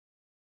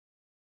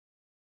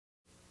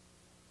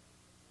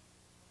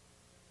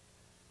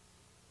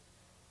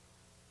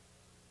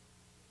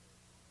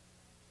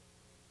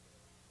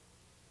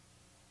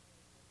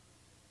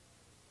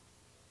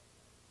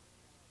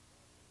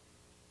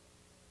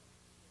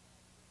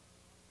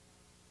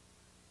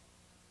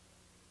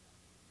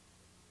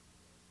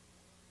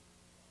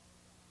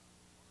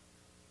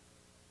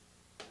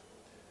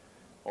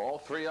All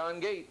three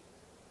on gate.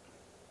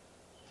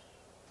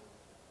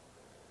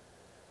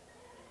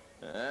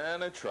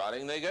 And a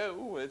trotting they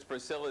go. It's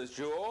Priscilla's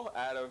Jewel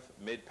out of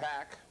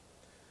mid-pack.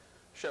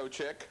 Show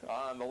Chick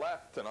on the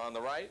left, and on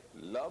the right,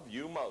 Love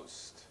You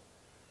Most.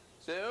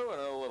 So,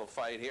 another little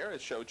fight here.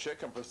 It's Show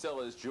Chick and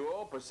Priscilla's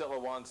Jewel. Priscilla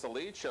wants the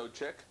lead. Show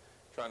Chick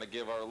trying to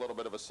give her a little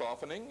bit of a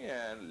softening,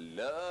 and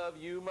Love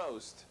You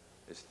Most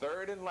is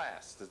third and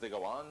last as they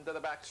go on to the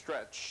back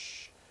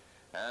stretch.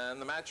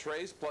 And the match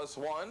race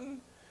 +1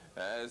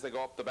 as they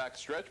go up the back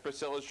stretch.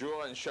 Priscilla's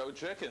Jewel and Show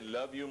Chick and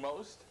Love You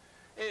Most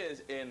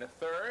is in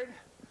third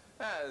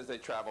as they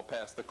travel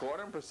past the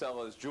corner. And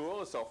Priscilla's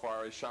Jewel so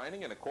far is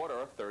shining in a quarter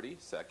of 30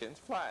 seconds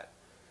flat.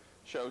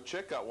 Show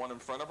Chick got one in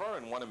front of her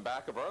and one in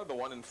back of her. The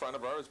one in front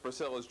of her is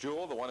Priscilla's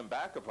Jewel. The one in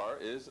back of her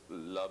is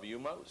Love You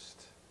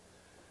Most.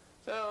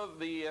 So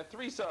the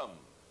threesome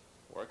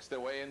works their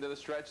way into the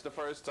stretch the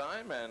first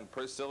time, and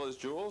Priscilla's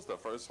Jewel's the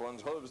first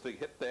one's hooves to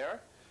hit there,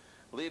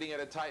 leading at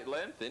a tight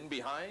length. In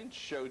behind,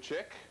 Show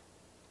Chick.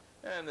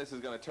 And this is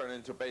going to turn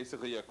into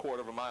basically a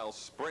quarter of a mile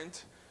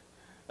sprint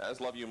as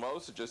Love You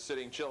Most is just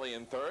sitting chilly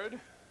in third.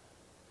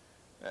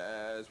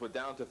 As we're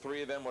down to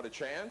three of them with a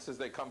chance as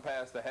they come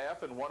past the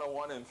half in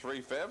 101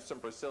 3/5,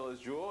 and Priscilla's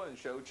Jewel and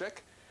Show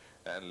Chick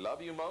and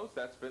Love You Most.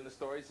 That's been the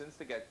story since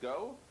the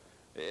get-go.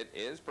 It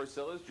is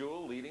Priscilla's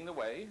Jewel leading the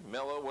way.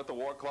 Miller with the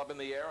War Club in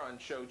the air on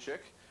Show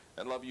Chick,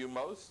 and Love You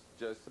Most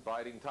just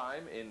biding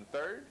time in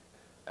third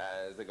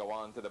as they go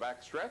on to the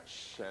back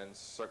stretch and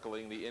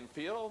circling the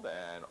infield,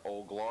 and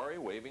Old Glory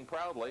waving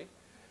proudly.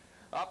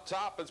 Up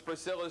top, it's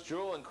Priscilla's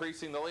Jewel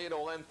increasing the lead a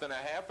length and a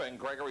half, and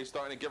Gregory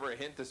starting to give her a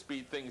hint to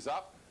speed things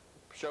up.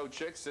 Show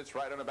Chick sits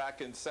right on the back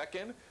in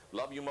second.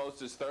 Love You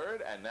Most is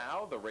third, and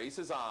now the race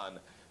is on.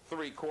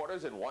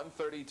 3/4 in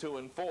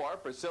 1:32 4.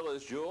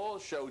 Priscilla's Jewel,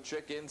 Show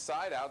Chick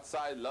inside,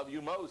 outside Love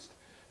You Most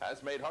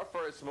has made her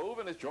first move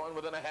and is drawn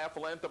within a half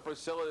length of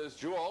Priscilla's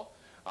Jewel.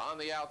 On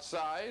the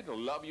outside,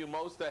 Love You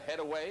Most ahead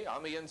away.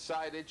 On the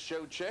inside, it's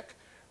Show Chick.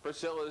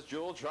 Priscilla's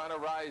Jewel trying to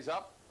rise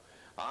up.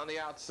 On the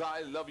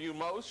outside, Love You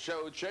Most,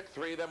 Show Chick,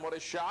 three of them with a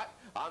shot.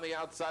 On the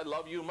outside,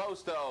 Love You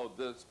Most, though,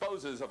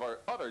 disposes of our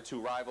other two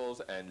rivals,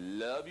 and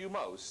Love You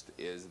Most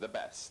is the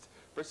best.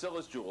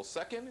 Priscilla's Jewel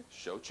second,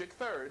 Show Chick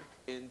third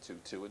in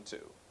 2-2 and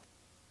 2.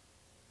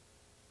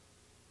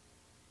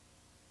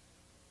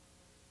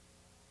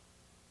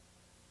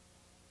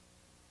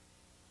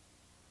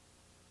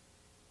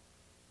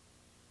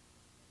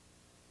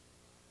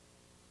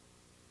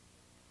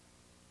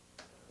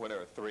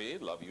 Winner 3,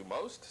 Love You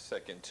Most.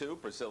 Second 2,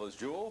 Priscilla's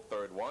Jewel.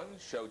 Third 1,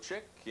 Show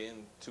Chick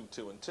in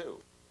 2-2 and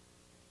 2.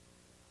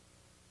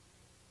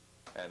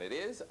 And it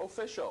is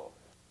official.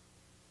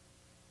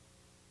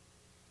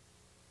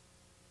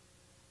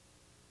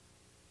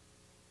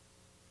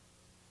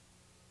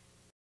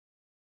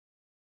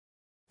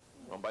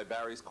 Run by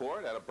Barry's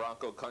Court out of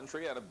Bronco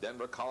Country out of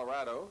Denver,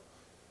 Colorado.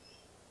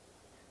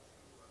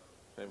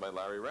 Made by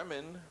Larry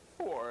Remmen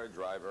for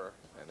driver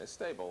and his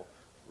stable.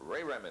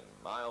 Ray Remmen,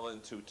 mile in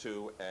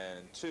 2-2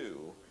 and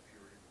 2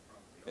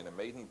 in a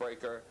maiden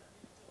breaker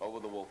over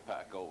the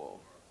Wolfpack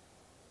Oval.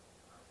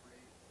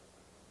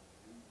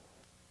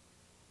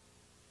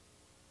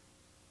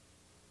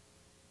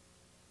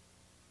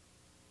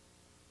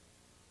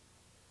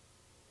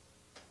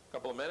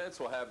 Couple of minutes,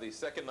 we'll have the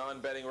second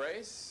non-betting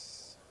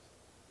race.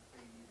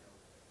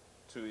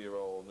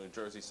 2-year-old New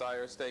Jersey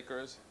Sire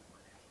Stakers.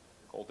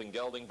 Colton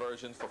Gelding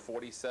versions for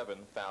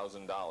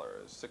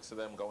 $47,000. 6 of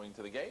them going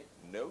to the gate.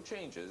 No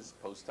changes.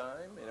 Post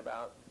time in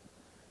about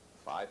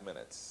 5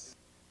 minutes.